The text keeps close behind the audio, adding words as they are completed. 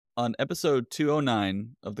On episode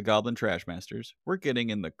 209 of the Goblin Trashmasters, we're getting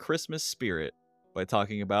in the Christmas spirit by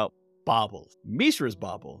talking about baubles. Mishra's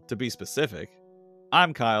bauble, to be specific.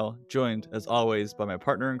 I'm Kyle, joined as always by my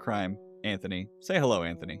partner in crime, Anthony. Say hello,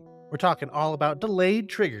 Anthony. We're talking all about delayed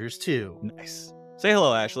triggers, too. Nice. Say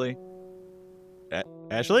hello, Ashley.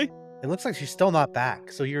 Ashley? It looks like she's still not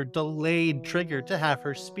back, so your delayed trigger to have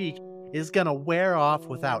her speak is gonna wear off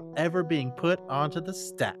without ever being put onto the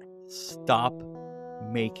stack. Stop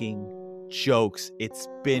making jokes. It's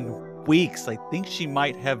been weeks. I think she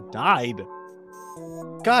might have died.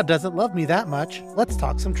 God doesn't love me that much. Let's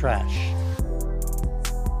talk some trash.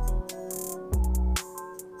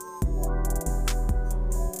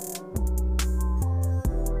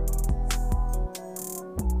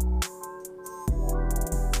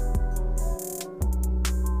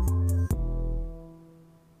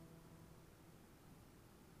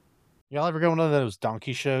 Y'all ever go to one of those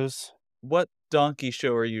donkey shows? What donkey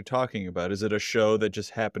show are you talking about? Is it a show that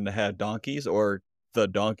just happened to have donkeys, or the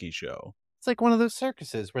donkey show? It's like one of those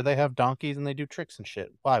circuses where they have donkeys and they do tricks and shit.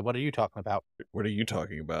 Why? What are you talking about? What are you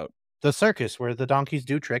talking about? The circus where the donkeys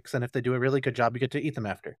do tricks, and if they do a really good job, you get to eat them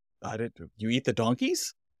after. You eat the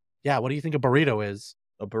donkeys? Yeah, what do you think a burrito is?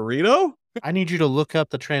 A burrito? I need you to look up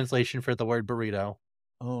the translation for the word burrito.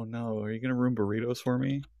 Oh no, are you gonna ruin burritos for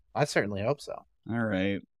me? I certainly hope so. All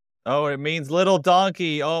right. Oh, it means little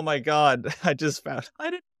donkey. Oh my god. I didn't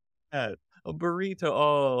a burrito.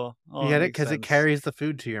 Oh, You get it? makes Because it sense. carries the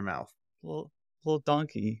food to your mouth. Little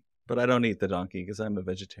donkey. But I don't eat the donkey because I'm a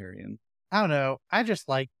vegetarian. I don't know. I just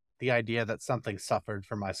like the idea that something suffered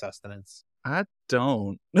for my sustenance. I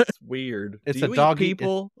don't. It's weird. It's Do a you eat dog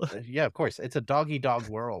people. Yeah, of course. It's a dog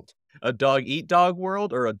world. A dog eat dog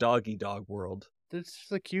world or a doggy dog world? It's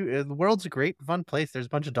just a cute. The world's a great, fun place. There's a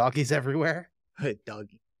bunch of doggies everywhere.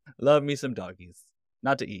 Doggy. Love me some doggies.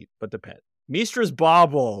 Not to eat, but to pet. Mishra's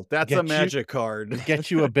Bauble. That's a magic card.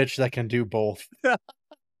 Get you a bitch that can do both.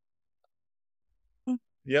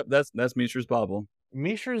 Yep, that's Mishra's Bauble.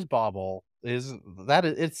 Mishra's Bauble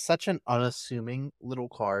it's such an unassuming little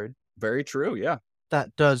card Very true, yeah.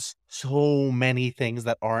 that does so many things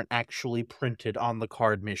that aren't actually printed on the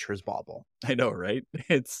card Mishra's Bauble. I know, right?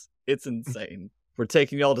 It's insane. We're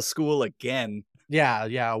taking y'all to school again.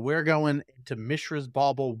 Yeah, we're going to Mishra's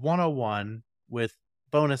Bauble 101 with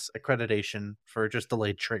bonus accreditation for just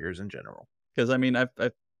delayed triggers in general. Because I mean,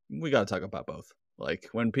 we got to talk about both. Like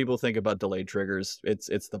when people think about delayed triggers, it's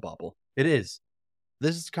the Bauble. It is.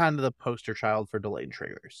 This is kind of the poster child for delayed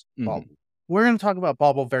triggers. Mhm. Bauble. We're going to talk about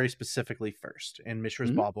Bauble very specifically first in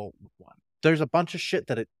Mishra's Mhm. Bauble 1. There's a bunch of shit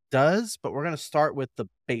that it does, but we're going to start with the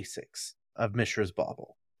basics of Mishra's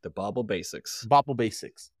Bauble. The Bauble basics. Bauble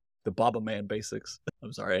basics. The Bauble Man basics.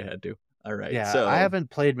 I'm sorry, I had to. All right. Yeah, so I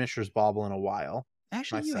haven't played Mishra's Bauble in a while.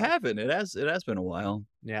 actually you myself. haven't. It has been a while.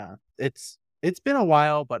 Yeah, it's been a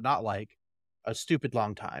while, but not like a stupid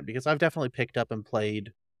long time, because I've definitely picked up and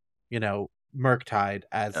played, Murktide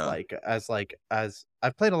as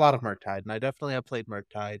I've played a lot of Murktide, and I definitely have played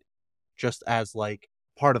Murktide just as like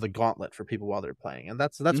part of the gauntlet for people while they're playing, and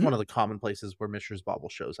that's one of the common places where Mishra's Bauble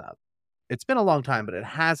shows up. It's been a long time, but it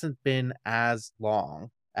hasn't been as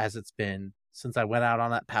long as it's been since I went out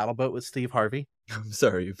on that paddle boat with Steve Harvey. I'm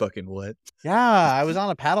sorry, you fucking what? Yeah, I was on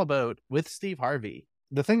a paddle boat with Steve Harvey.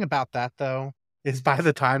 The thing about that, though, is by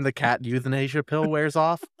the time the cat euthanasia pill wears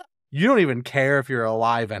off, you don't even care if you're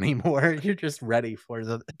alive anymore. You're just ready for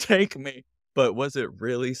the... Take me. But was it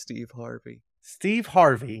really Steve Harvey? Steve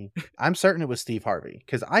Harvey. I'm certain it was Steve Harvey,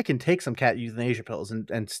 because I can take some cat euthanasia pills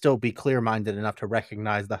and still be clear-minded enough to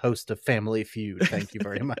recognize the host of Family Feud. Thank you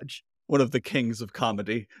very much. One of the kings of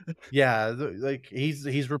comedy. Yeah, like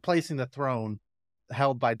he's replacing the throne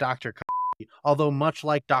held by Dr. Although much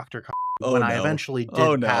like Dr. When I eventually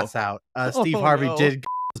did pass out, Steve Harvey did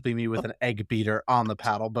be me with an egg beater on the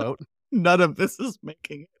paddle boat. None of this is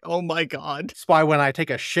making it. Oh my god. That's why when I take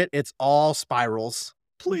a shit, it's all spirals.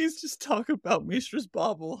 Please just talk about Mishra's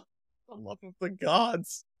Bauble. For the love of the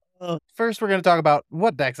gods. First, we're going to talk about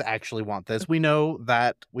what decks actually want this. We know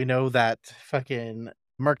that fucking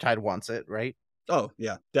Murktide wants it, right? Oh,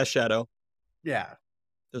 yeah. Death Shadow. Yeah.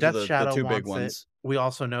 Those Death are the Shadow two wants big ones. it. We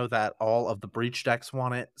also know that all of the Breach decks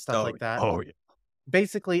want it, stuff like that. Oh, yeah.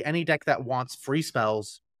 Basically, any deck that wants free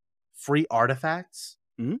spells, free artifacts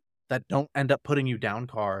that don't end up putting you down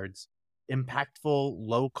cards, impactful,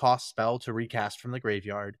 low-cost spell to recast from the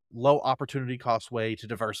graveyard, low opportunity cost way to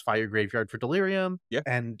diversify your graveyard for Delirium. Yeah.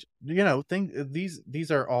 And,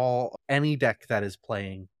 these are all any deck that is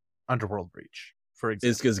playing Underworld Breach, for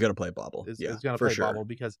example. Is going to play Bauble. Is going to play Bauble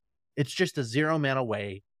because it's just a 0-mana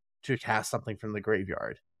way to cast something from the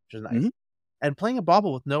graveyard, which is nice. And playing a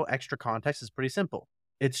Bauble with no extra context is pretty simple.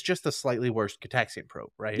 it's just a slightly worse Gataxian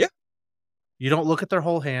Probe, right? Yeah. You don't look at their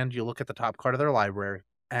whole hand, you look at the top card of their library,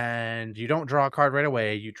 and you don't draw a card right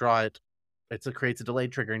away. You draw it, it creates a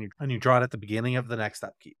delayed trigger, and you draw it at the beginning of the next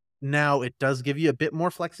upkeep. Now, it does give you a bit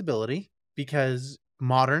more flexibility because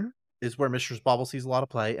Modern is where Mishra's Bauble sees a lot of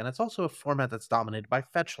play, and it's also a format that's dominated by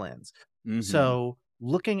fetch lands. Mhm. So,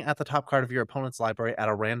 looking at the top card of your opponent's library at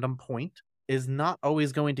a random point is not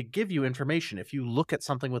always going to give you information. If you look at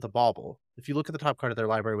something with a Bauble, if you look at the top card of their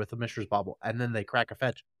library with a Mishra's Bauble, and then they crack a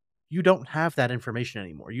fetch, you don't have that information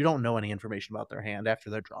anymore. You don't know any information about their hand after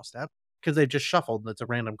their draw step because they've just shuffled and it's a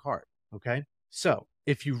random card. Okay? So,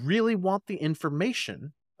 if you really want the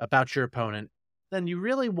information about your opponent, then you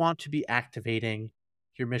really want to be activating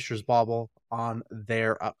your Mishra's Bauble on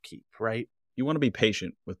their upkeep, right? You want to be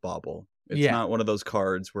patient with Bauble. It's Yeah. not one of those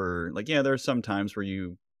cards where, like, yeah, there's some times where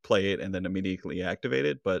you play it and then immediately activate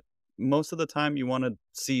it, but most of the time you want to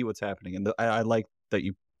see what's happening. And I like that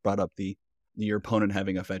you brought up your opponent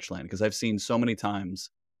having a fetch land, because I've seen so many times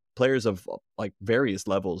players of like various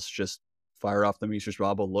levels just fire off the Mishra's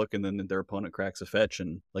Bauble, look, and then their opponent cracks a fetch,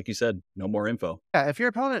 and like you said, no more info. Yeah, if your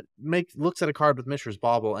opponent looks at a card with Mishra's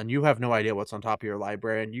Bauble and you have no idea what's on top of your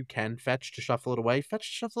library and you can fetch to shuffle it away, fetch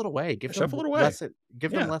to shuffle it away. Give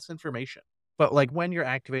them less information. But like when you're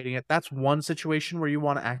activating it, that's one situation where you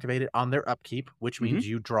want to activate it on their upkeep, which means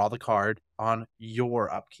you draw the card on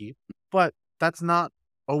your upkeep. But that's not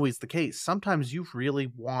always the case. Sometimes you really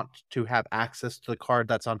want to have access to the card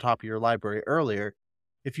that's on top of your library earlier.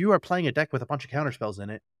 If you are playing a deck with a bunch of counterspells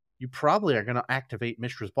in it, you probably are going to activate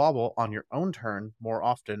Mishra's Bauble on your own turn more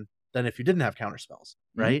often than if you didn't have counterspells,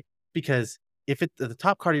 right? Because if the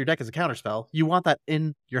top card of your deck is a counterspell, you want that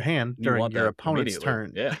in your hand during your opponent's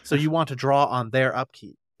turn. Yeah. So you want to draw on their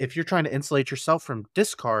upkeep. If you're trying to insulate yourself from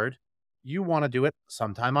discard, you want to do it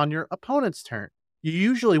sometime on your opponent's turn. You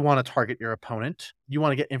usually want to target your opponent. You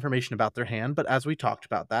want to get information about their hand, but as we talked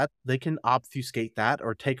about that, they can obfuscate that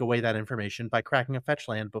or take away that information by cracking a fetch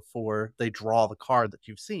land before they draw the card that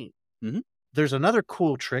you've seen. There's another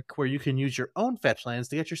cool trick where you can use your own fetch lands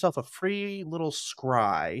to get yourself a free little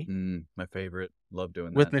scry. My favorite. Love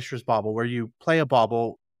doing that. With Mishra's Bauble, where you play a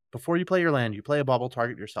Bauble. Before you play your land, you play a Bauble,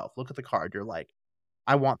 target yourself. Look at the card. You're like,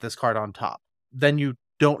 I want this card on top. Then you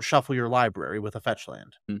don't shuffle your library with a fetch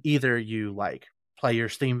land. Either you like play your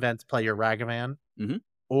Steam Vents, play your Ragavan,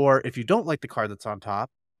 or if you don't like the card that's on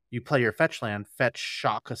top, you play your fetch land, fetch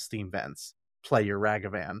Shock a Steam Vents, play your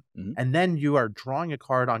Ragavan, and then you are drawing a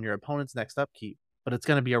card on your opponent's next upkeep, but it's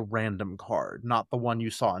going to be a random card, not the one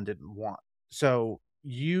you saw and didn't want. So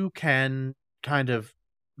you can kind of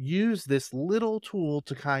use this little tool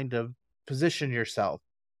to kind of position yourself.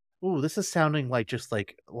 Ooh, this is sounding like just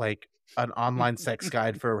like an online sex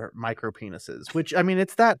guide for micro penises, which I mean,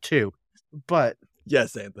 it's that too, but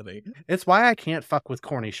yes, Anthony, it's why I can't fuck with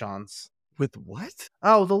cornichons. With what?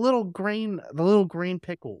 Oh, the little green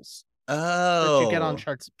pickles. Oh, that you get on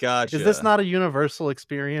charts. Gotcha. Is this not a universal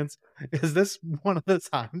experience? Is this one of the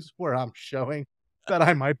times where I'm showing that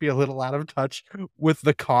I might be a little out of touch with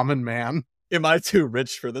the common man? Am I too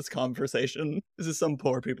rich for this conversation? Is this some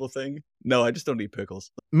poor people thing? No, I just don't eat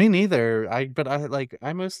pickles. Me neither.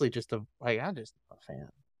 I'm mostly just I'm just a fan.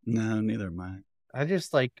 No, neither am I. I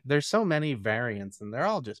just there's so many variants and they're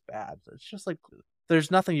all just bad. It's just like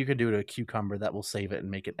there's nothing you can do to a cucumber that will save it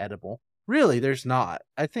and make it edible. Really, there's not.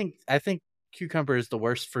 I think cucumber is the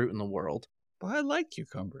worst fruit in the world. But I like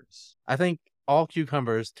cucumbers. I think all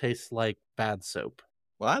cucumbers taste like bad soap.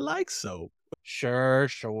 Well, I like soap. Sure.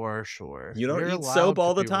 You don't eat soap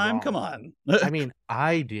all the time? Come on. I mean,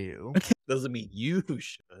 I do. Doesn't mean you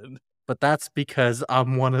should. But that's because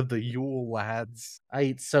I'm one of the Yule lads. I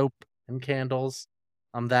eat soap and candles.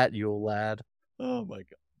 I'm that Yule lad. Oh my god.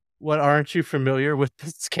 What, aren't you familiar with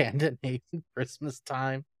the Scandinavian Christmas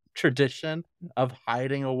time tradition of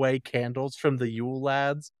hiding away candles from the Yule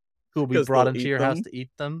lads who will be brought into your house to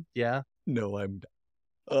eat them? Yeah. No, I'm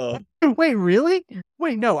Wait, really?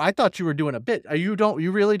 Wait, no, I thought you were doing a bit. You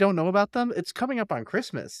really don't know about them? It's coming up on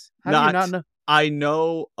Christmas. How do you not know? I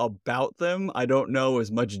know about them. I don't know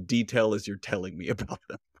as much detail as you're telling me about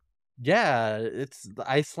them. Yeah, it's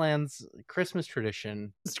Iceland's Christmas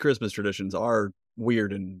tradition. Christmas traditions are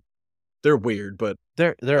weird, and they're weird, but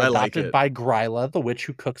they're adopted by Gryla, the witch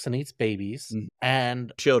who cooks and eats babies,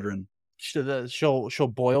 and children. She'll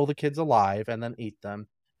boil the kids alive and then eat them.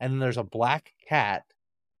 And then there's a black cat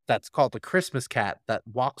that's called the Christmas cat that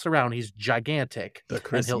walks around. He's gigantic. The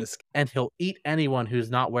Christmas and he'll eat anyone who's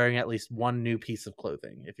not wearing at least one new piece of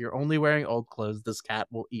clothing. If you're only wearing old clothes, this cat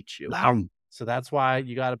will eat you. So that's why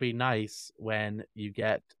you got to be nice when you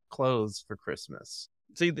get clothes for Christmas.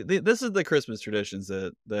 See, this is the Christmas traditions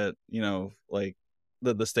that like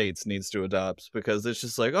the States needs to adopt, because it's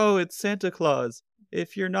just like, oh, it's Santa Claus.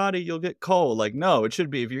 If you're naughty, you'll get coal. Like, no, it should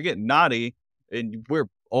be if you're getting naughty and you wear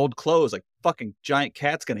old clothes, like fucking giant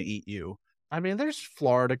cat's gonna eat you. I mean, there's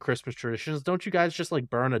Florida Christmas traditions. Don't you guys just like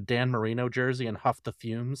burn a Dan Marino jersey and huff the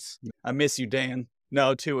fumes? I miss you, Dan.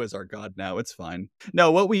 No, Tua is our god now. It's fine.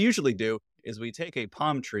 No, what we usually do is we take a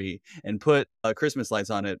palm tree and put Christmas lights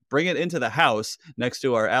on it, bring it into the house next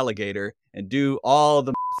to our alligator, and do all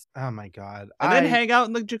the Oh my god. and then hang out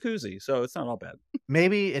in the jacuzzi. So it's not all bad.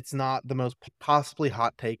 Maybe it's not the most possibly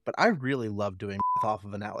hot take, but I really love doing off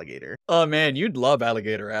of an alligator. Oh man, you'd love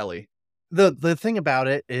Alligator Alley. The thing about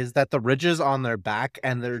it is that the ridges on their back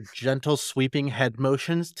and their gentle sweeping head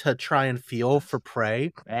motions to try and feel for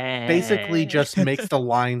prey basically just makes the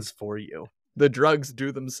lines for you. The drugs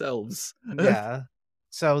do themselves. Yeah.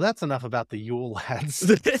 So that's enough about the Yule lads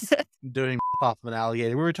doing off of an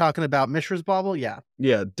alligator. We were talking about Mishra's Bauble. Yeah.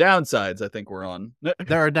 Yeah, downsides I think we're on.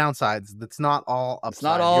 There are downsides. It's not all upside. It's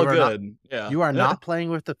not all good. Yeah. You are not playing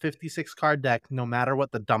with the 56 card deck, no matter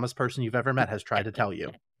what the dumbest person you've ever met has tried to tell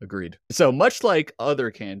you. Agreed. So much like other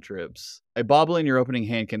cantrips, a bauble in your opening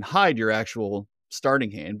hand can hide your actual starting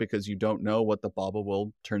hand because you don't know what the bauble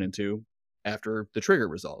will turn into after the trigger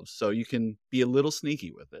resolves. So you can be a little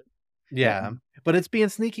sneaky with it. Yeah, but it's being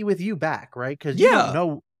sneaky with you back, right? Because you don't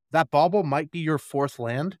know that bauble might be your fourth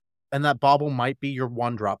land, and that bauble might be your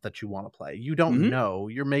one drop that you want to play. You don't know.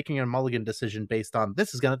 You're making a mulligan decision based on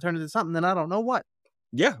this is going to turn into something, then I don't know what.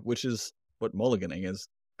 Yeah, which is what mulliganing is.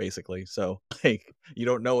 Basically, so like you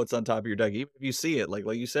don't know what's on top of your deck, even if you see it, like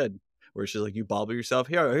you said, where it's just like you bauble yourself.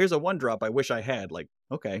 Here's a one drop I wish I had. Like,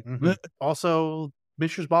 okay. Also,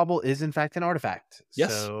 Mishra's Bauble is in fact an artifact.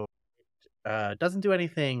 Yes. So it doesn't do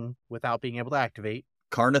anything without being able to activate.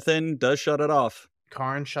 Carnathan does shut it off.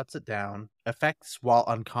 Karn shuts it down. Effects, while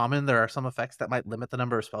uncommon, there are some effects that might limit the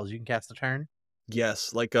number of spells you can cast a turn.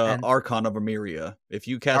 Yes, like Archon of Emeria. If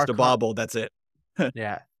you cast a bauble, that's it.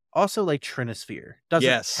 Yeah. Also, like Trinisphere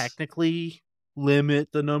doesn't technically limit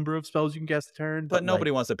the number of spells you can cast a turn, but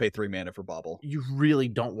nobody wants to pay 3 mana for bauble. You really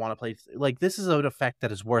don't want to play like this is an effect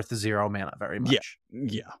that is worth 0 mana very much.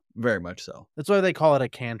 Yeah, very much so. That's why they call it a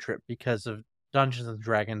cantrip, because of Dungeons and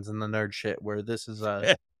Dragons and the nerd shit, where this is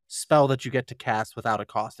a spell that you get to cast without a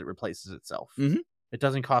cost. It replaces itself. It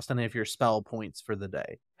doesn't cost any of your spell points for the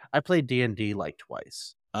day. I played D&D like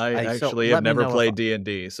twice. I actually have never played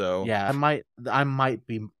D&D, so yeah, I might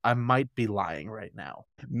be lying right now.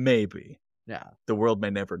 Maybe. Yeah. The world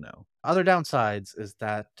may never know. Other downsides is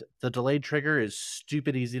that the delayed trigger is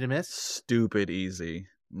stupid easy to miss. Stupid easy.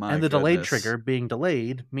 And the delayed trigger being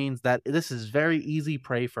delayed means that this is very easy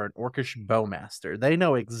prey for an Orcish Bowmaster. They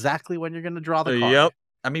know exactly when you're going to draw the card. Yep.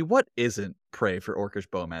 I mean, what isn't prey for Orcish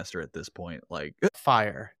Bowmaster at this point? Like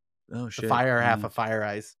fire. Oh shit. The fire half of Fire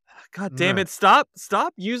Eyes. God damn it. Stop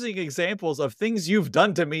using examples of things you've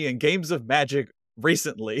done to me in games of Magic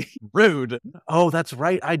recently. Rude. Oh, that's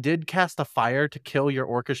right. I did cast a fire to kill your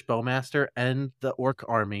Orcish Bowmaster and the Orc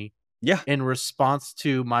army. Yeah. In response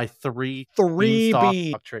to my three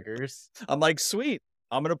B triggers. I'm like, sweet.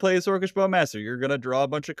 I'm going to play this Orcish Bowmaster. You're going to draw a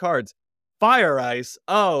bunch of cards. Fire Ice.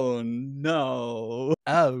 Oh no.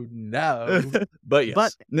 Oh no. But yes.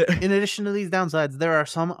 But in addition to these downsides, there are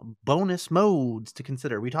some bonus modes to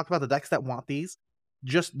consider. We talked about the decks that want these.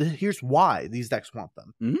 Here's why these decks want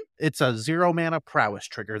them. It's a 0 mana prowess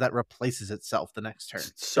trigger that replaces itself the next turn.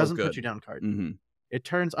 So doesn't good. put you down card. It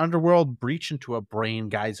turns Underworld Breach into a Brain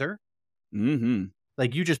Geyser.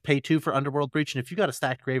 Like you just pay 2 for Underworld Breach, and if you got a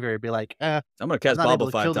stacked graveyard, it'd be like, I'm gonna cast Bauble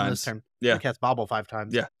 5 times. Yeah, cast Bauble 5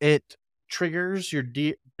 times. Yeah, it triggers your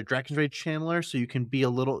Dragon's Rage Channeler, so you can be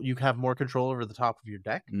you have more control over the top of your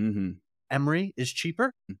deck. Emery is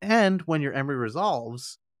cheaper, and when your Emery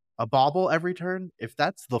resolves, a Bauble every turn. If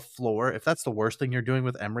that's the floor, if that's the worst thing you're doing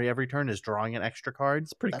with Emery every turn is drawing an extra card,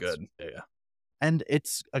 it's pretty good. Yeah. And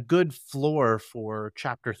it's a good floor for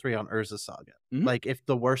Chapter 3 on Urza Saga. Like, if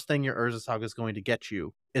the worst thing your Urza Saga is going to get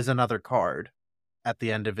you is another card at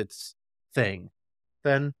the end of its thing,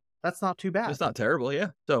 then that's not too bad. It's not terrible, yeah.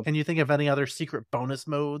 So, can you think of any other secret bonus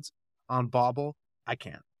modes on Bauble? I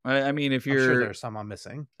can't. I mean, if you're... I'm sure there's some I'm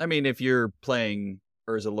missing. I mean, if you're playing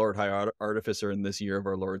Urza Lord High Artificer in this year of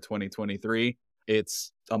our Lord 2023,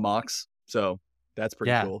 it's a Mox, so that's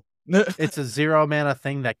pretty cool. It's a 0 mana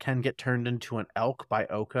thing that can get turned into an elk by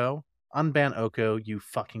Oko. Unban Oko, you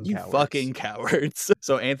fucking cowards. You fucking cowards.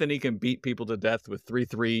 So Anthony can beat people to death with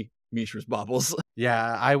 3/3 Mishra's Baubles.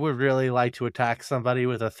 Yeah, I would really like to attack somebody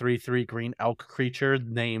with a 3/3 green elk creature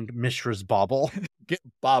named Mishra's Bauble. Get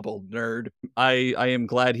bobbled, nerd. I am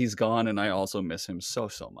glad he's gone, and I also miss him so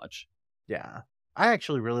much. Yeah. I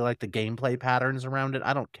actually really like the gameplay patterns around it.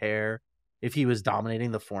 I don't care if he was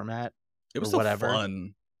dominating the format It was or so whatever.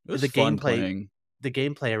 fun. It was The fun gameplay playing. the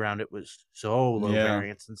gameplay around it was so low Yeah.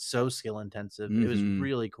 variance and so skill intensive. It was Mhm.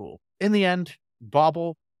 really cool. In the end,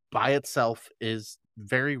 Bauble by itself is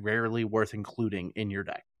very rarely worth including in your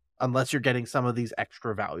deck unless you're getting some of these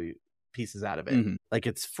extra value pieces out of it. Mhm. Like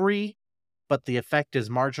it's free, but the effect is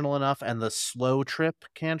marginal enough and the slow trip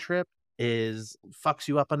cantrip is fucks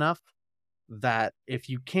you up enough that if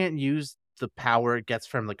you can't use the power it gets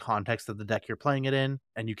from the context of the deck you're playing it in,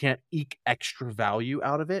 and you can't eke extra value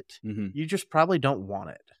out of it, Mhm. you just probably don't want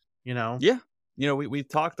it, you know? Yeah. You know, we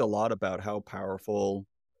talked a lot about how powerful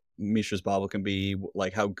Mishra's Bauble can be,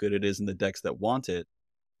 like how good it is in the decks that want it.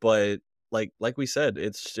 But like we said,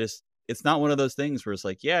 it's not one of those things where it's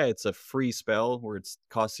like, yeah, it's a free spell where it's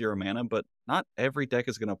cost 0 mana, but not every deck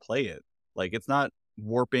is gonna play it. Like it's not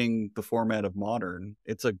warping the format of modern.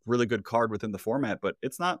 It's a really good card within the format, but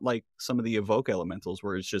it's not like some of the evoke elementals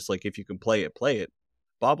where it's just like if you can play it, play it.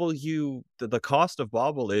 Bauble, the cost of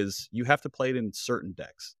Bauble is you have to play it in certain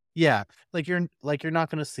decks. Yeah, you're not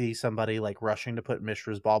gonna see somebody like rushing to put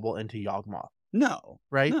Mishra's Bauble into Yawgmoth, No,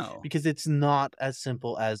 right? no. Because it's not as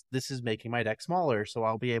simple as this is making my deck smaller, so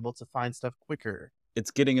I'll be able to find stuff quicker.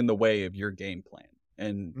 It's getting in the way of your game plan.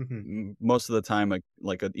 And Mhm. most of the time,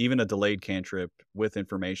 even a delayed cantrip with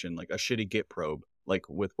information, like a shitty Git probe, like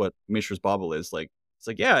with what Mishra's Bauble is, like it's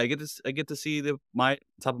like, yeah, I get to see my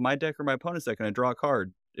top of my deck or my opponent's deck, and I draw a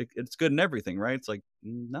card. It's good in everything, right? It's like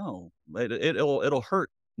no, it'll hurt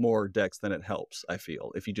more decks than it helps. I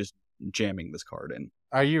feel if you just jamming this card in.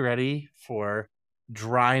 Are you ready for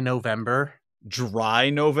Dry November? Dry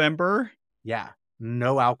November, Yeah,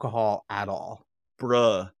 no alcohol at all.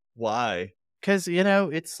 bruh. Why? Because, you know,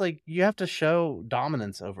 it's like you have to show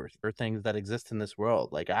dominance over things that exist in this world.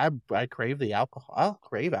 Like I crave the alcohol. I'll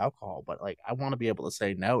crave alcohol, but like I want to be able to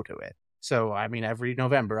say no to it. So I mean, every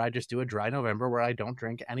November I just do a dry November where I don't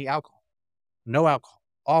drink any alcohol. No alcohol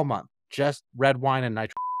all month. Just red wine and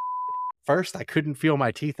nitro. First, I couldn't feel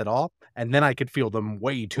my teeth at all, and then I could feel them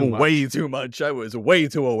way too much. Way too much. I was way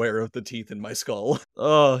too aware of the teeth in my skull.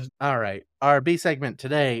 Oh, All right. Our B segment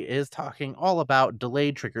today is talking all about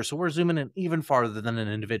delayed triggers. So we're zooming in even farther than an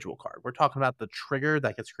individual card. We're talking about the trigger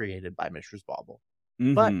that gets created by Mishra's Bauble.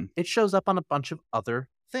 But it shows up on a bunch of other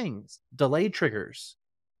things. Delayed triggers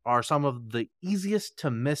are some of the easiest to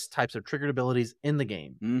miss types of triggered abilities in the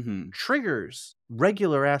game. Triggers,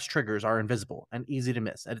 regular ass triggers, are invisible and easy to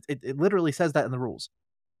miss. And it literally says that in the rules.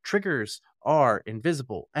 Triggers are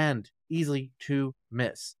invisible and easy to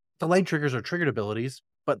miss. Delayed triggers are triggered abilities,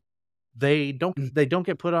 but they don't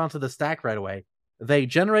get put onto the stack right away. They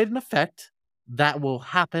generate an effect that will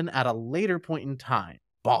happen at a later point in time.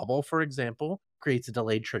 Bauble, for example, creates a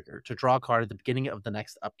delayed trigger to draw a card at the beginning of the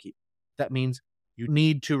next upkeep. That means you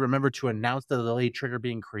need to remember to announce the delayed trigger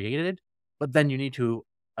being created, but then you need to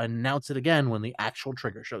announce it again when the actual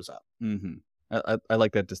trigger shows up. I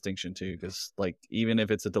like that distinction too, because like even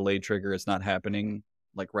if it's a delayed trigger, it's not happening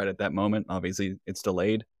like right at that moment. Obviously, it's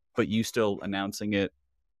delayed, but you still announcing it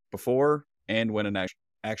before and when it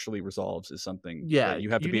actually resolves is something that you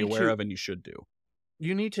have to be aware of and you should do.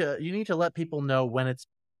 You need to let people know when it's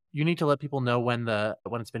when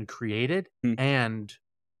it's been created and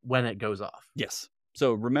when it goes off. Yes.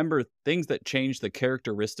 So remember, things that change the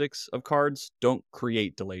characteristics of cards don't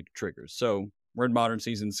create delayed triggers. So we're in Modern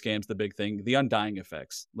Season, Scam's the big thing. The Undying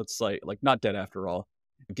effects, let's say, like Not Dead After All,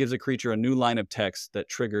 it gives a creature a new line of text that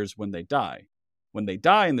triggers when they die. When they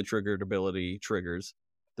die and the triggered ability triggers,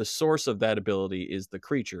 the source of that ability is the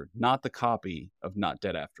creature, not the copy of Not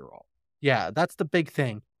Dead After All. Yeah, that's the big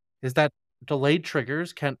thing, is that delayed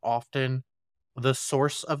triggers can often, the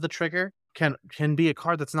source of the trigger can be a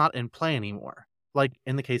card that's not in play anymore. Like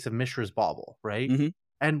in the case of Mishra's Bauble, right?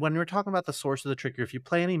 And when we're talking about the source of the trigger, if you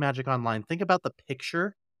play any Magic Online, think about the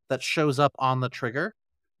picture that shows up on the trigger.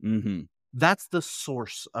 That's the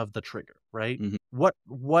source of the trigger, right? What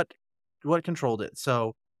controlled it?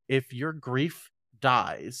 So if your grief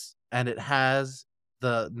dies and it has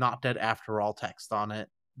the Not Dead After All text on it,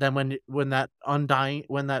 then when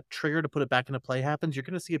that trigger to put it back into play happens, you're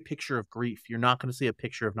going to see a picture of grief. You're not going to see a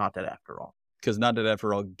picture of Not Dead After All. Because Not Dead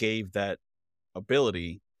After All gave that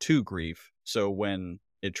ability to grief. So when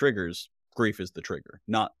it triggers, grief is the trigger,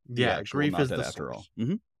 not the actual grief Not is Dead the After source.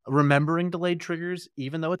 All. Remembering delayed triggers,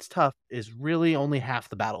 even though it's tough, is really only half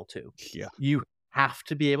the battle too. Yeah. You have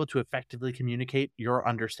to be able to effectively communicate your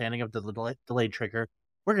understanding of the delayed trigger.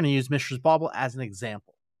 We're going to use Mishra's Bauble as an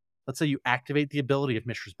example. Let's say you activate the ability of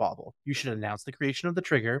Mishra's Bauble. You should announce the creation of the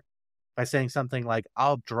trigger by saying something like,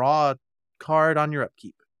 I'll draw a card on your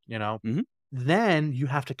upkeep, you know? Then you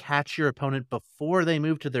have to catch your opponent before they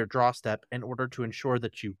move to their draw step in order to ensure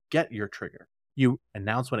that you get your trigger. You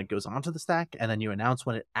announce when it goes onto the stack, and then you announce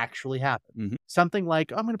when it actually happens. Mhm. Something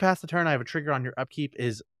like, I'm going to pass the turn, I have a trigger on your upkeep,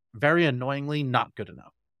 is very annoyingly not good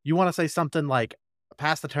enough. You want to say something like,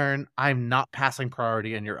 pass the turn, I'm not passing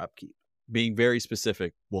priority in your upkeep. Being very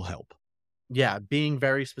specific will help. Yeah, being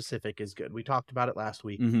very specific is good. We talked about it last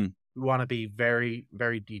week. Mm-hmm. We want to be very,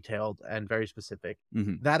 very detailed and very specific.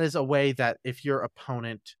 Mm-hmm. That is a way that if your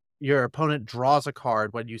opponent draws a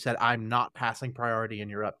card when you said, I'm not passing priority in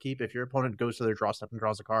your upkeep, if your opponent goes to their draw step and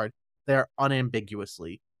draws a card, they're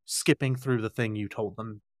unambiguously skipping through the thing you told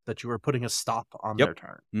them that you were putting a stop on their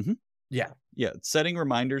turn. Mm-hmm. Yeah. Yeah. Setting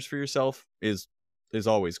reminders for yourself is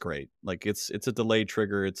always great. Like it's a delayed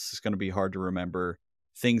trigger. It's going to be hard to remember.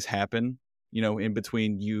 Things happen, in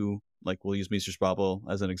between you, like we'll use Mishra's Bauble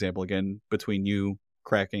as an example again, between you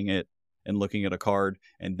cracking it and looking at a card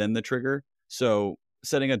and then the trigger. So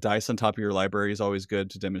setting a dice on top of your library is always good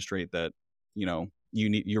to demonstrate that,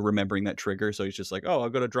 you're remembering that trigger. So it's just like, oh, I'll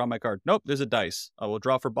go to draw my card. Nope, there's a dice. I will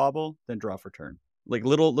draw for Bauble, then draw for turn. Like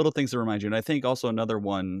little things to remind you. And I think also another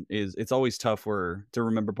one is it's always tough to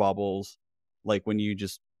remember baubles, like when you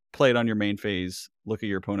just play it on your main phase, look at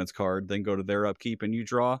your opponent's card, then go to their upkeep and you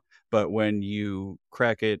draw. But when you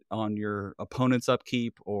crack it on your opponent's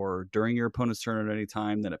upkeep or during your opponent's turn at any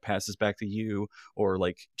time, then it passes back to you, or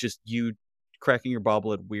like just you cracking your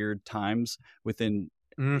bauble at weird times within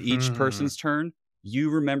each person's turn.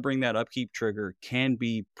 You remembering that upkeep trigger can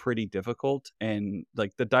be pretty difficult. And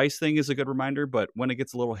like the dice thing is a good reminder, but when it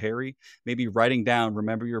gets a little hairy, maybe writing down,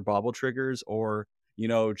 remember your bauble triggers, or,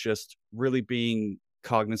 just really being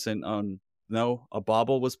cognizant on, no, a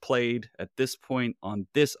bauble was played at this point on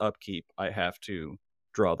this upkeep. I have to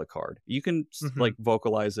draw the card. You can like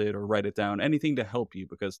vocalize it or write it down, anything to help you,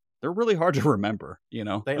 because they're really hard to remember,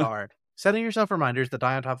 They are. Setting yourself reminders that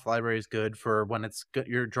die on top of the library is good for when it's good,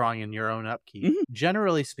 you're drawing in your own upkeep. Mhm.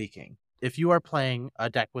 Generally speaking, if you are playing a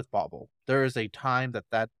deck with Bauble, there is a time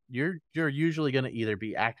that you're usually going to either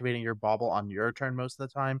be activating your Bauble on your turn most of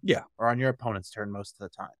the time, Yeah. or on your opponent's turn most of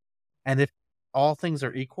the time. And if all things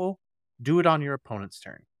are equal, do it on your opponent's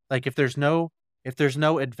turn. Like if there's no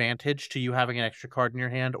advantage to you having an extra card in your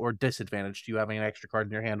hand, or disadvantage to you having an extra card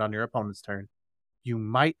in your hand on your opponent's turn, you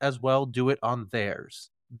might as well do it on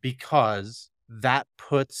theirs, because that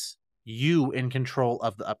puts you in control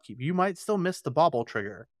of the upkeep. You might still miss the Bauble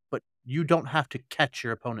trigger, but you don't have to catch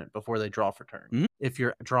your opponent before they draw for turn. If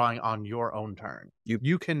you're drawing on your own turn,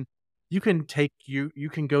 you can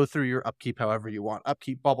go through your upkeep however you want.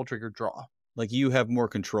 Upkeep, Bauble trigger, draw. Like you have more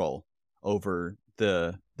control over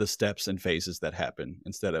the steps and phases that happen,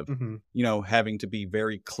 instead of having to be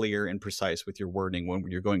very clear and precise with your wording when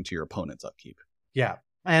you're going to your opponent's upkeep. Yeah.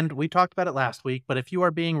 And we talked about it last week, but if you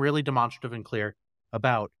are being really demonstrative and clear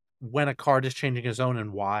about when a card is changing a zone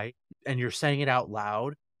and why, and you're saying it out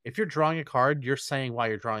loud, if you're drawing a card, you're saying why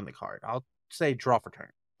you're drawing the card. I'll say draw for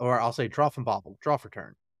turn, or I'll say draw from Bauble, draw for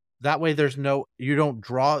turn. That way you don't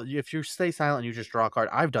draw. If you stay silent and you just draw a card,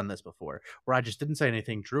 I've done this before, where I just didn't say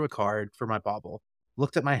anything, drew a card for my Bauble,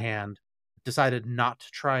 looked at my hand, decided not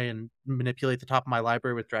to try and manipulate the top of my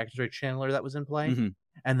library with Dragon's Rage Channeler that was in play,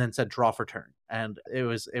 and then said draw for turn. And it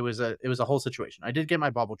was a whole situation. I did get my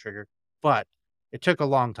Bauble trigger, but it took a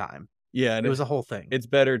long time. Yeah, and it was a whole thing. It's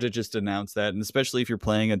better to just announce that, and especially if you're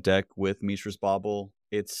playing a deck with Mishra's Bauble,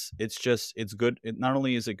 it's good. Not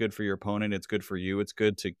only is it good for your opponent, it's good for you. It's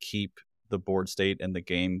good to keep the board state and the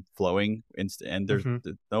game flowing, and there's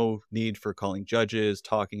no need for calling judges,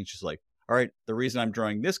 talking. It's just like, all right, the reason I'm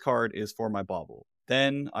drawing this card is for my Bauble.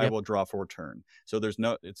 Then I will draw for a turn. So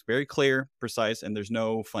it's very clear, precise, and there's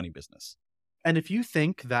no funny business. And if you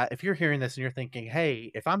think that, if you're hearing this and you're thinking,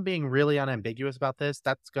 hey, if I'm being really unambiguous about this,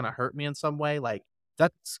 that's going to hurt me in some way, like,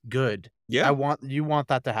 that's good. Yeah. You want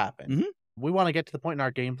that to happen. We want to get to the point in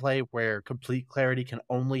our gameplay where complete clarity can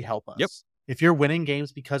only help us. Yep. If you're winning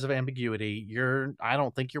games because of ambiguity, I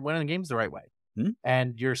don't think you're winning games the right way.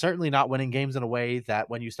 And you're certainly not winning games in a way that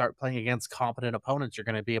when you start playing against competent opponents, you're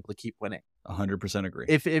going to be able to keep winning. 100% agree.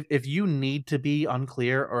 If you need to be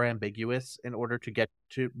unclear or ambiguous in order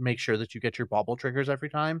to make sure that you get your Bauble triggers every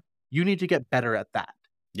time, you need to get better at that.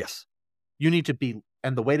 Yes. You need to be,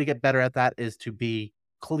 and the way to get better at that is to be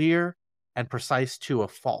clear and precise to a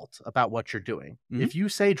fault about what you're doing. If you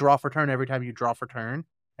say draw for turn every time you draw for turn,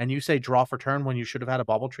 and you say draw for turn when you should have had a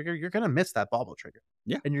Bauble trigger, you're going to miss that Bauble trigger.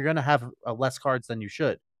 Yeah. And you're going to have less cards than you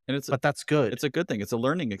should. But that's good. It's a good thing. It's a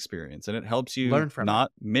learning experience, and it helps you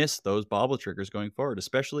not miss those Bauble triggers going forward,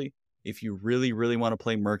 especially if you really, really want to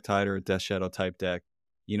play Murktide or a Death Shadow type deck.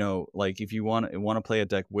 Like if you want to play a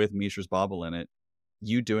deck with Mishra's Bauble in it,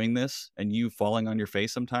 you doing this and you falling on your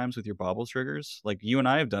face sometimes with your bauble triggers. Like you and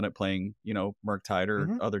I have done it playing, Murktide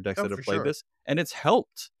or other decks Oh, that have for played sure. this, and it's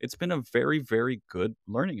helped. It's been a very, very good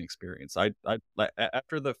learning experience.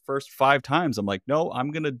 After the first 5 times, I'm like, no,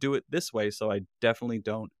 I'm gonna do it this way, so I definitely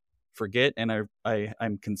don't forget, and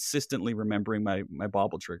I'm consistently remembering my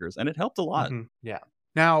bauble triggers, and it helped a lot. Yeah.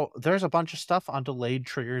 Now, there's a bunch of stuff on delayed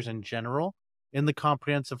triggers in general in the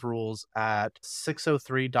comprehensive rules at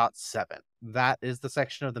 603.7. That is the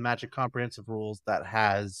section of the Magic comprehensive rules that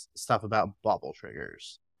has stuff about bauble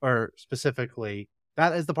triggers. Or specifically,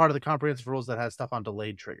 that is the part of the comprehensive rules that has stuff on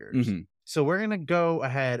delayed triggers. Mhm. So we're going to go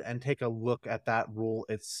ahead and take a look at that rule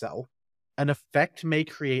itself. An effect may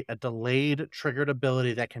create a delayed triggered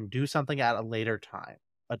ability that can do something at a later time.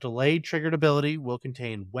 A delayed triggered ability will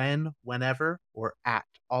contain when, whenever, or at,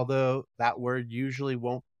 although that word usually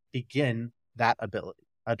won't begin that ability.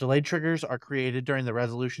 Delayed triggers are created during the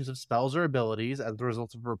resolutions of spells or abilities as a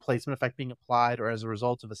result of a replacement effect being applied or as a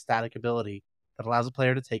result of a static ability that allows a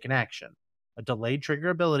player to take an action. A delayed trigger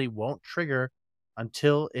ability won't trigger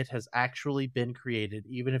until it has actually been created,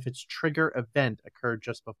 even if its trigger event occurred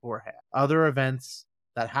just beforehand. Other events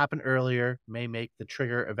that happen earlier may make the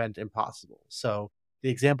trigger event impossible. So the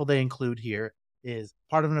example they include here is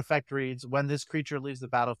part of an effect reads, when this creature leaves the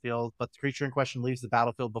battlefield, but the creature in question leaves the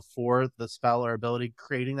battlefield before the spell or ability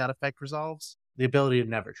creating that effect resolves, the ability would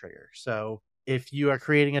never trigger. So if you are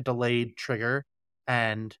creating a delayed trigger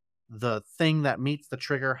and the thing that meets the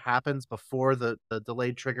trigger happens before the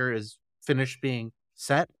delayed trigger is finished being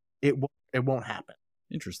set, it won't happen.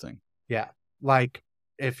 Interesting. Yeah. Like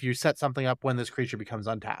if you set something up when this creature becomes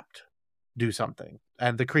untapped, do something,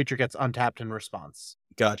 and the creature gets untapped in response.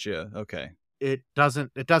 Gotcha. Okay. It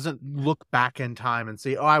doesn't look back in time and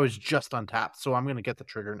say, oh, I was just untapped, so I'm going to get the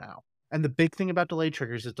trigger now. And the big thing about delayed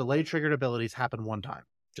triggers is delayed triggered abilities happen one time.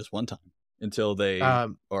 Just one time until they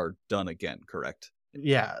are done again, correct?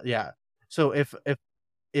 Yeah. So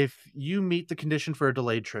if you meet the condition for a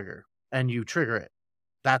delayed trigger and you trigger it,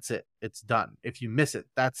 that's it. It's done. If you miss it,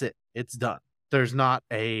 that's it. It's done. There's not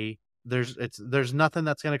a there's nothing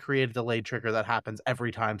that's going to create a delayed trigger that happens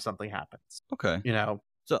every time something happens. Okay. You know.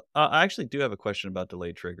 So I actually do have a question about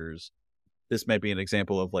delayed triggers. This might be an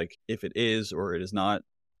example of like if it is or it is not.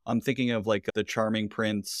 I'm thinking of like the Charming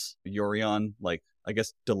Prince Yorion, like I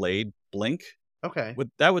guess delayed blink. Okay.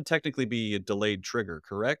 That would technically be a delayed trigger,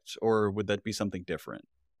 correct? Or would that be something different?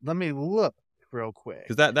 Let me look real quick.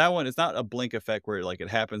 Because that one, it's not a blink effect where like it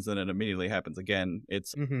happens and it immediately happens again.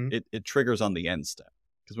 It's it triggers on the end step.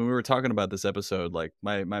 Because when we were talking about this episode, like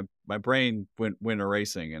my brain went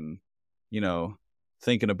erasing and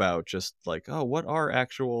thinking about just like, oh, what are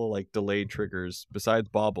actual like delayed triggers besides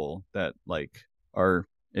Bauble that like are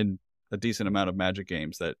in a decent amount of Magic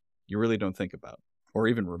games that you really don't think about or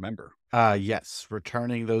even remember. Yes,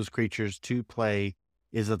 returning those creatures to play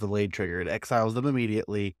is a delayed trigger. It exiles them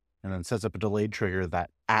immediately and then sets up a delayed trigger that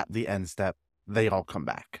at the end step they all come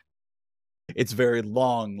back. It's very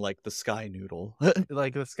long, like the Sky Noodle.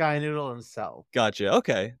 Like the Sky Noodle himself. Gotcha.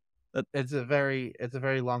 Okay. It's a very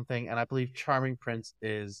long thing, and I believe Charming Prince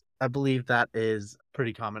I believe that is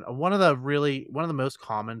pretty common. One of the most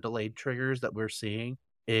common delayed triggers that we're seeing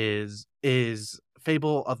is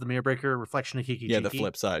Fable of the Mirror Breaker, Reflection of Kiki. Yeah, the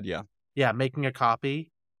flip side, yeah. Yeah, making a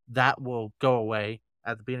copy that will go away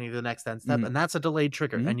at the beginning of the next end step, and that's a delayed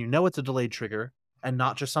trigger. And you know it's a delayed trigger and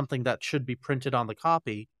not just something that should be printed on the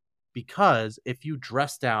copy, because if you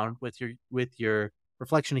dress down with your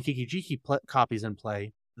Reflection of Kiki copies in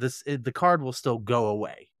play, the card will still go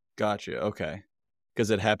away. Gotcha. Okay, because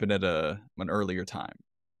it happened at an earlier time.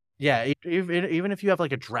 Yeah, even if you have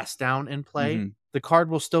like a dress down in play, the card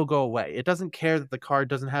will still go away. It doesn't care that the card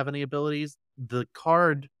doesn't have any abilities. The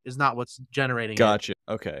card is not what's generating Gotcha. it.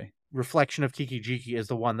 Okay. Reflection of Kiki Jiki is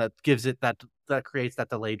the one that gives it that creates that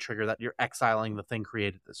delayed trigger that you're exiling the thing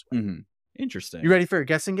created this way. Interesting. You ready for a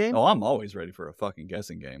guessing game? Oh, I'm always ready for a fucking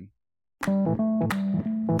guessing game.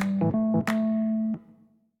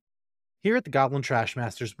 Here at the Goblin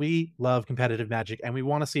Trashmasters, we love competitive Magic and we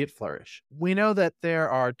want to see it flourish. We know that there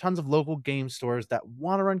are tons of local game stores that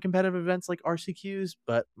want to run competitive events like RCQs,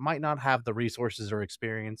 but might not have the resources or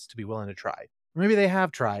experience to be willing to try. Maybe they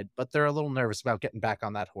have tried, but they're a little nervous about getting back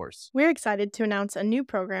on that horse. We're excited to announce a new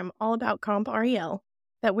program all about Comp REL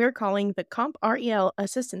that we're calling the Comp REL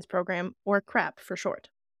Assistance Program, or CRAP for short.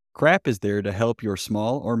 CRAP is there to help your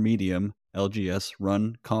small or medium LGS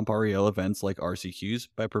run Comp REL events like RCQs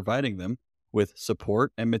by providing them with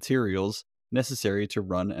support and materials necessary to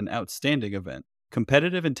run an outstanding event.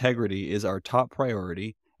 Competitive integrity is our top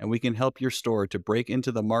priority, and we can help your store to break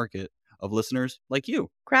into the market of listeners like you.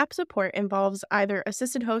 Crap support involves either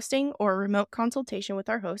assisted hosting or remote consultation with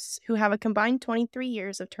our hosts who have a combined 23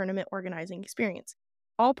 years of tournament organizing experience.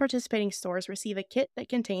 All participating stores receive a kit that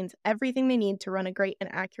contains everything they need to run a great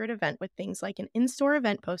and accurate event with things like an in-store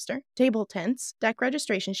event poster, table tents, deck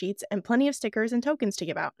registration sheets, and plenty of stickers and tokens to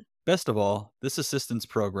give out. Best of all, this assistance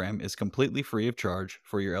program is completely free of charge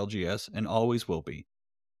for your LGS and always will be.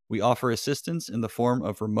 We offer assistance in the form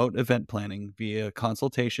of remote event planning via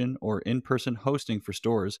consultation or in-person hosting for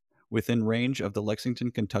stores within range of the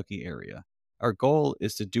Lexington, Kentucky area. Our goal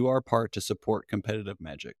is to do our part to support competitive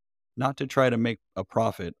Magic, not to try to make a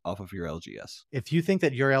profit off of your LGS. If you think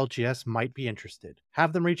that your LGS might be interested,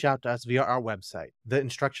 have them reach out to us via our website. The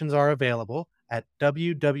instructions are available at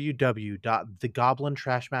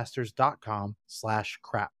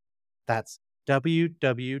www.thegoblintrashmasters.com/crap. That's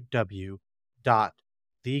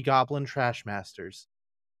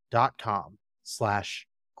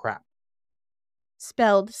www.thegoblintrashmasters.com/crap.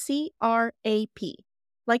 Spelled C-R-A-P,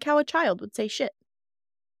 like how a child would say shit.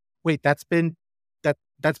 Wait, that's been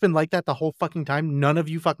like that the whole fucking time? None of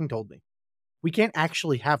you fucking told me. We can't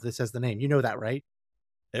actually have this as the name. You know that, right?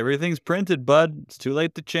 Everything's printed, bud. It's too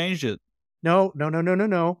late to change it. No.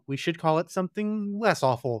 We should call it something less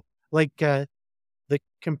awful. Like the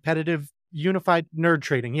competitive unified nerd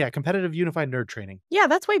training. Yeah, competitive unified nerd training. Yeah,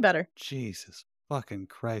 that's way better. Jesus fucking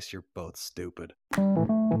Christ, you're both stupid.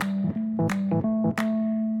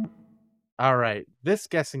 All right, this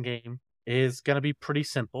guessing game is going to be pretty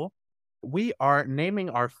simple. We are naming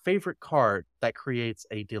our favorite card that creates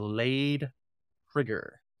a delayed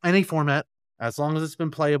trigger. Any format, as long as it's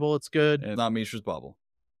been playable, it's good. And not Mishra's Bauble.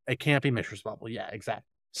 It can't be Mishra's Bauble. Yeah, exactly.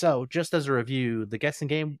 So, just as a review, the guessing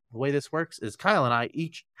game, the way this works is Kyle and I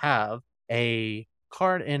each have a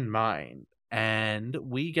card in mind, and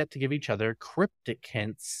we get to give each other cryptic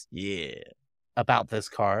hints about this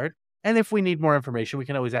card. And if we need more information, we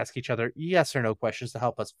can always ask each other yes or no questions to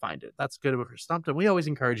help us find it. That's good if we're stumped. And we always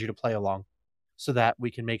encourage you to play along so that we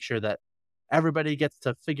can make sure that everybody gets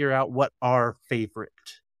to figure out what our favorite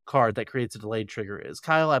card that creates a delayed trigger is.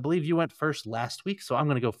 Kyle, I believe you went first last week, so I'm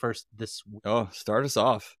going to go first this week. Oh, start us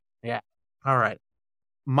off. Yeah. All right.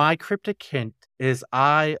 My cryptic hint is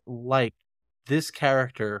I like this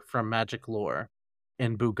character from Magic lore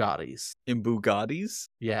in Bugattis. In Bugattis?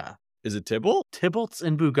 Yeah. Is it Tibble? Tibalt's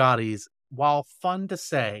in Bugattis, while fun to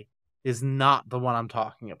say, is not the one I'm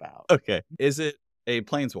talking about. Okay. Is it a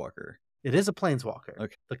Planeswalker? It is a Planeswalker.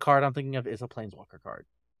 Okay. The card I'm thinking of is a Planeswalker card.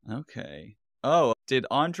 Okay. Oh, did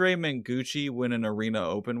Andre Mengucci win an Arena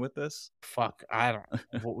Open with this? Fuck, I don't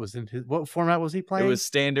know. What format was he playing? It was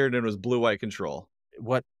standard and it was blue-white control.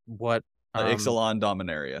 What? Ixalan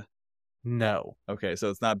Dominaria. No. Okay, so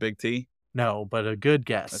it's not Big T? No, but a good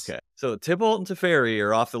guess. Okay. So Tybalt and Teferi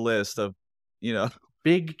are off the list of,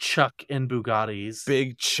 Big Chuck in Bugattis.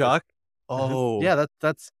 Big Chuck? Oh. Yeah,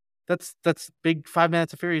 that's Big 5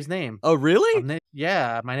 Minutes of Fury's name. Oh, really?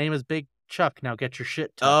 Yeah, my name is Big Chuck. Now get your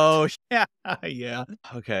shit tucked. Oh, yeah. Yeah.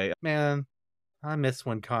 Okay. Man, I miss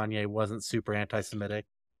when Kanye wasn't super anti-Semitic.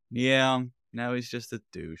 Yeah, now he's just a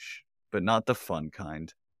douche, but not the fun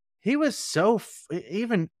kind. He was so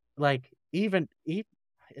even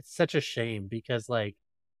it's such a shame because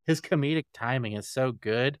his comedic timing is so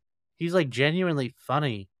good. He's genuinely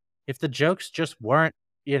funny. If the jokes just weren't,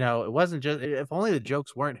 it wasn't just, if only the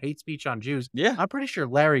jokes weren't hate speech on Jews. Yeah. I'm pretty sure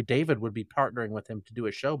Larry David would be partnering with him to do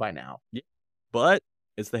a show by now. Yeah. But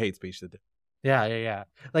it's the hate speech that did. Yeah.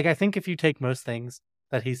 I think if you take most things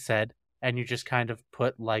that he said and you just kind of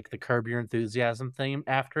put the Curb Your Enthusiasm theme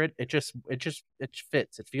after it, it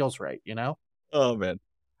fits. It feels right, Oh, man.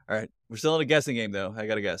 All right. We're still in a guessing game, though. I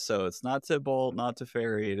got to guess. So it's not Tybalt, not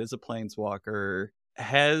Teferi. It is a Planeswalker.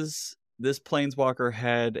 Has this Planeswalker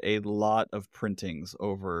had a lot of printings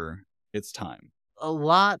over its time? A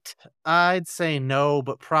lot? I'd say no,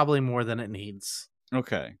 but probably more than it needs.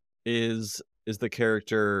 Okay. Is the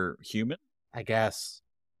character human? I guess.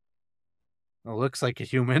 It looks like a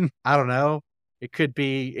human. I don't know. It could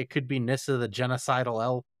be Nissa the genocidal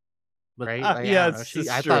elf. Right? I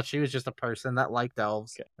thought she was just a person that liked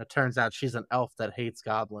elves. Okay. It turns out she's an elf that hates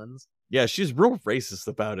goblins. Yeah, she's real racist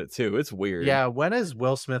about it, too. It's weird. Yeah, when is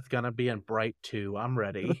Will Smith going to be in Bright 2? I'm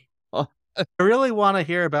ready. I really want to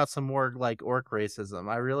hear about some more orc racism.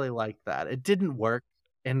 I really like that. It didn't work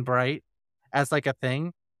in Bright as a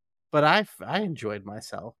thing, but I enjoyed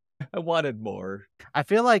myself. I wanted more. I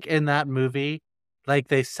feel like in that movie,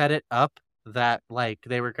 they set it up that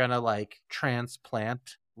they were going to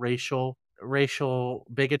transplant racial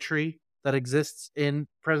bigotry that exists in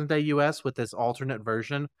present day US with this alternate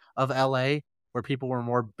version of LA where people were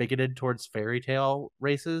more bigoted towards fairy tale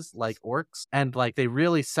races like orcs. And like they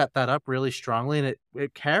really set that up really strongly, and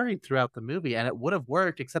it carried throughout the movie, and it would have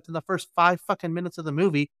worked, except in the first 5 fucking minutes of the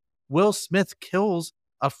movie, Will Smith kills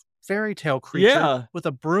a fairy tale creature with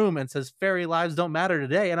a broom and says fairy lives don't matter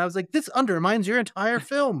today. And I was like, this undermines your entire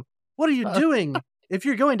film. What are you doing? If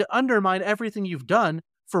you're going to undermine everything you've done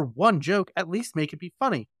for one joke, at least make it be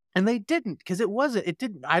funny. And they didn't, because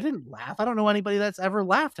I didn't laugh. I don't know anybody that's ever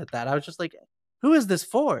laughed at that. I was just like, who is this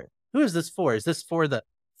for? Who is this for? Is this for the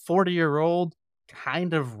 40-year-old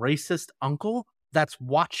kind of racist uncle that's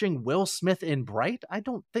watching Will Smith in Bright? I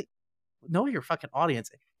don't think. Know your fucking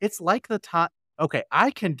audience. It's like the top. Okay,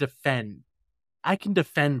 I can defend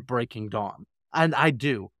Breaking Dawn, and I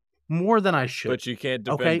do more than I should. But you can't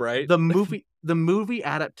defend Bright. The movie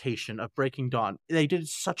adaptation of Breaking Dawn, they did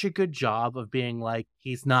such a good job of being like,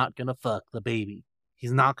 he's not gonna fuck the baby.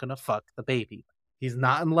 He's not gonna fuck the baby. He's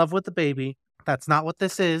not in love with the baby. That's not what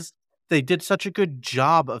this is. They did such a good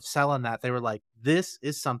job of selling that. They were like, this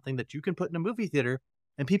is something that you can put in a movie theater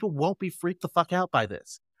and people won't be freaked the fuck out by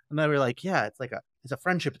this. And they were like, yeah, it's a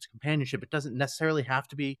friendship, it's a companionship. It doesn't necessarily have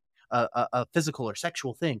to be a physical or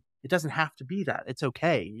sexual thing. It doesn't have to be that. It's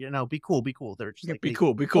okay. Be cool. They're just like, be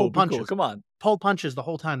cool. Come on. Pulled punches the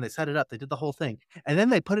whole time. They set it up. They did the whole thing. And then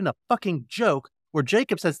they put in a fucking joke where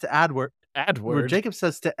Jacob says to Edward,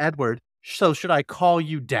 so should I call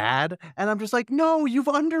you dad? And I'm just like, no, you've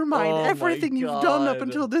undermined everything you've done up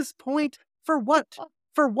until this point. For what?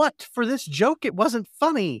 For what? For this joke? It wasn't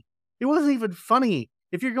funny. It wasn't even funny.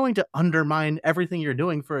 If you're going to undermine everything you're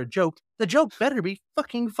doing for a joke, the joke better be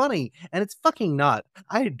fucking funny. And it's fucking not.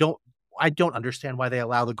 I don't understand why they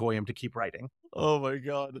allow the Goyim to keep writing. Oh my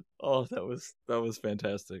god. Oh, that was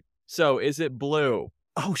fantastic. So, is it blue?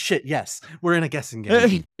 Oh shit, yes. We're in a guessing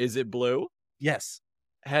game. Is it blue? Yes.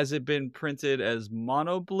 Has it been printed as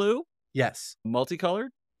mono blue? Yes.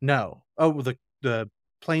 Multicolored? No. Oh, the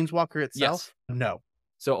Planeswalker itself? Yes. No.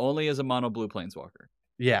 So only as a mono blue Planeswalker.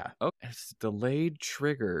 Yeah. Oh, it's delayed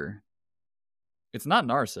trigger. It's not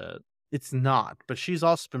Narset. It's not, but she's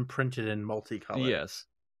also been printed in multicolor. Yes.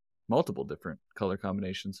 Multiple different color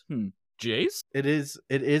combinations. Jace? It is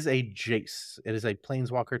a Jace. It is a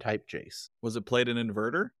Planeswalker type Jace. Was it played in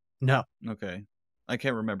Inverter? No. Okay. I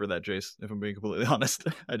can't remember that Jace, if I'm being completely honest.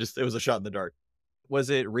 It was a shot in the dark.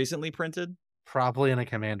 Was it recently printed? Probably in a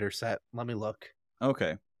commander set. Let me look.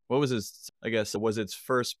 Okay. What was was its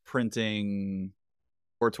first printing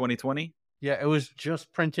for 2020? Yeah, it was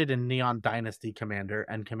just printed in Neon Dynasty Commander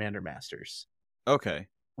and Commander Masters. Okay.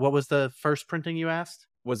 What was the first printing you asked?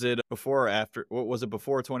 Was it before or after? Was it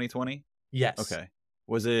before 2020? Yes. Okay.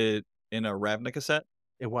 Was it in a Ravnica set?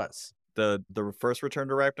 It was. The first Return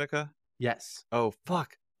to Ravnica? Yes. Oh,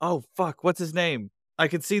 fuck. What's his name? I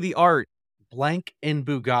can see the art. Blank in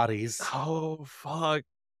Bugattis. Oh, fuck.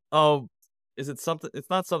 Oh, is it something? It's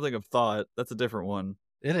not Something of Thought. That's a different one.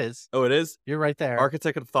 It is. Oh, it is? You're right there.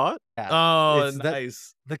 Architect of Thought? Yeah. Oh,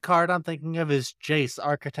 nice. The card I'm thinking of is Jace,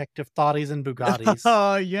 Architect of Thotties and Bugattis.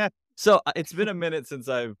 Oh, yeah. So it's been a minute since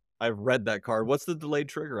I've read that card. What's the delayed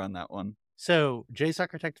trigger on that one? So Jace,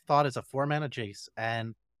 Architect of Thought is a 4-mana Jace,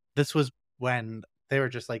 and this was when they were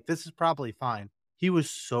just like, this is probably fine. He was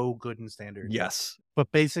so good in Standard. Yes.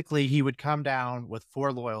 But basically, he would come down with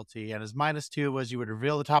 4 loyalty, and his -2 was you would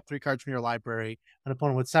reveal the top 3 cards from your library. An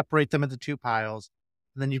opponent would separate them into 2 piles,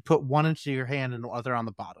 and then you put 1 into your hand and the other on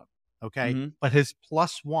the bottom. Okay? Mm-hmm. But his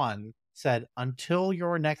 +1 said, until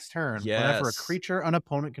your next turn, whenever a creature an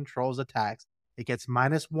opponent controls attacks, it gets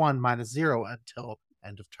 -1/-0 until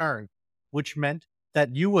end of turn, which meant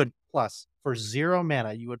that you would for 0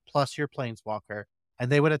 mana, you would plus your Planeswalker, and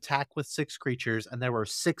they would attack with 6 creatures, and there were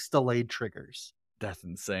 6 delayed triggers. That's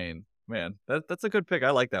insane. Man, that's a good pick.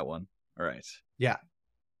 I like that one. All right. Yeah.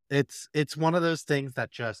 It's one of those things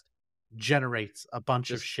that just generates a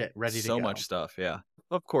bunch of shit ready to go. So much stuff, yeah.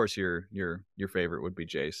 Of course your favorite would be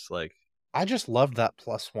Jace. Like, I just loved that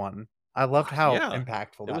 +1. I loved how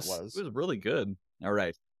impactful that was. It was really good. All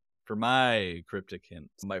right. For my cryptic hint,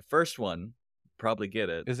 my first one, probably get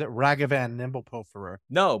it. Is it Ragavan Nimblepilferer?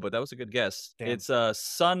 No, but that was a good guess. Damn. It's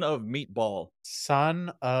Son of Meatball.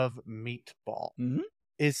 Son of Meatball. Mm-hmm.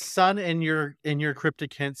 Is son in your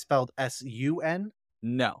cryptic hint spelled S-U-N?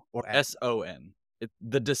 No, or S-O-N. It's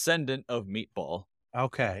the descendant of Meatball.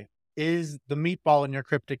 Okay. Is the meatball in your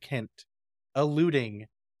cryptic hint alluding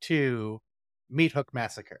to Meat Hook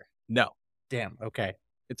Massacre? No. Damn. Okay.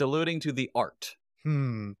 It's alluding to the art.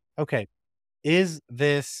 Okay. Is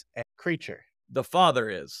this a creature? The father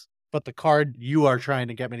is. But the card you are trying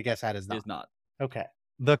to get me to guess at is not. Is not. Okay.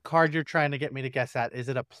 The card you're trying to get me to guess at, is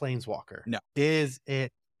it a Planeswalker? No. Is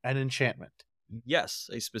it an enchantment? Yes,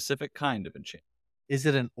 a specific kind of enchantment. Is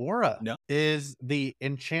it an aura? No. Is the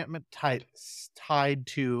enchantment type tied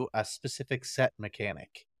to a specific set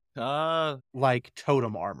mechanic? Like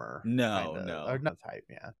totem armor? No, kinda, no. Or not type,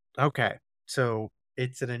 yeah. Okay, so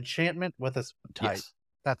it's an enchantment with a type. Yes.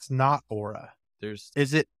 That's not aura.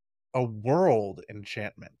 Is it a world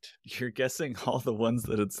enchantment? You're guessing all the ones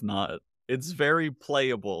that it's not. It's very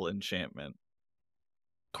playable enchantment.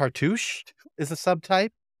 Cartouche is a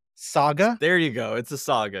subtype. Saga? There you go. It's a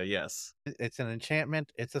saga, yes. It's an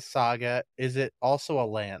enchantment. It's a saga. Is it also a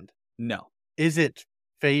land? No. Is it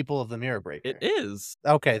Fable of the Mirror Breaker? It is.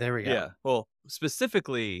 Okay, there we go. Yeah. Well,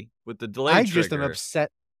 specifically with the delayed trigger. I just am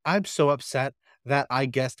upset. I'm so upset that I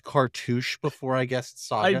guessed Cartouche before I guessed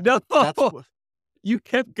Saga. I know. That's what... You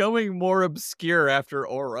kept going more obscure after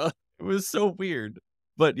Aura. It was so weird.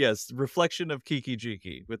 But yes, reflection of Kiki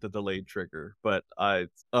Jiki with the delayed trigger. But I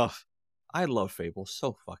love Fable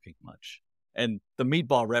so fucking much. And the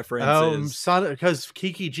meatball reference is... because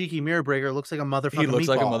Kiki Jiki Mirror Breaker looks like a motherfucking meatball. He looks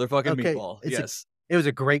like a motherfucking meatball. Yes. It was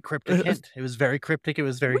a great cryptic hint. It was very cryptic. It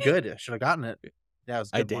was very good. I should have gotten it. Yeah, it was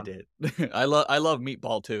a good one. I love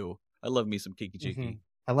meatball too. I love me some Kiki Jiki. Mm-hmm.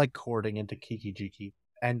 I like cording into Kiki Jiki.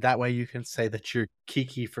 And that way you can say that you're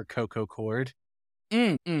Kiki for Coco Cord.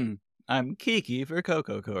 I'm Kiki for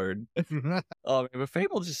Coco Cord. Oh, but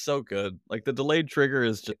Fable's just so good. Like the delayed trigger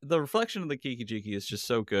is just... The reflection of the Kiki Jiki is just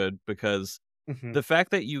so good because the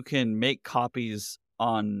fact that you can make copies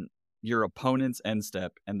on your opponent's end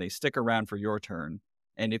step and they stick around for your turn.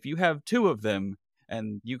 And if you have two of them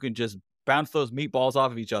and you can just bounce those meatballs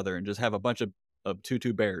off of each other and just have a bunch of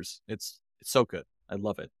 2/2 bears. It's so good. I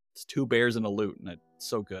love it. It's 2 bears and a loot, and it's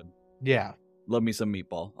so good. Yeah. Love me some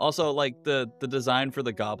meatball. Also, like the design for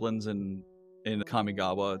the goblins in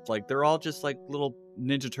Kamigawa, it's like they're all just like little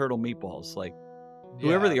Ninja Turtle meatballs. Like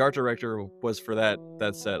whoever the art director was for that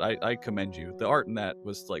set, I commend you. The art in that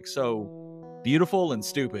was like so beautiful and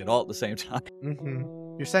stupid all at the same time.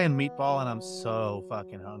 You're saying meatball, and I'm so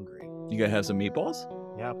fucking hungry. You gotta have some meatballs?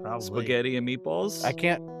 Yeah, probably. Spaghetti and meatballs? I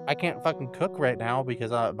can't fucking cook right now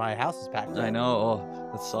because my house is packed up. I know. Oh,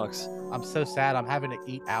 that sucks. I'm so sad. I'm having to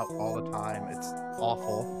eat out all the time. It's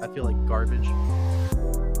awful. I feel like garbage.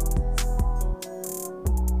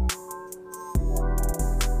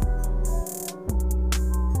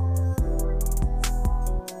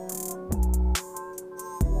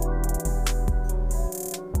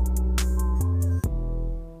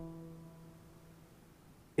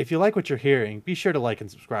 If you like what you're hearing, be sure to like and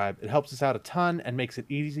subscribe. It helps us out a ton and makes it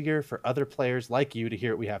easier for other players like you to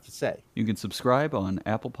hear what we have to say. You can subscribe on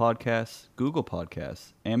Apple Podcasts, Google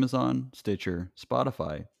Podcasts, Amazon, Stitcher,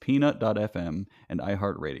 Spotify, Peanut.fm, and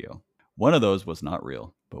iHeartRadio. One of those was not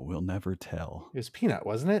real, but we'll never tell. It was Peanut,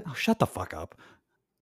 wasn't it? Oh, shut the fuck up.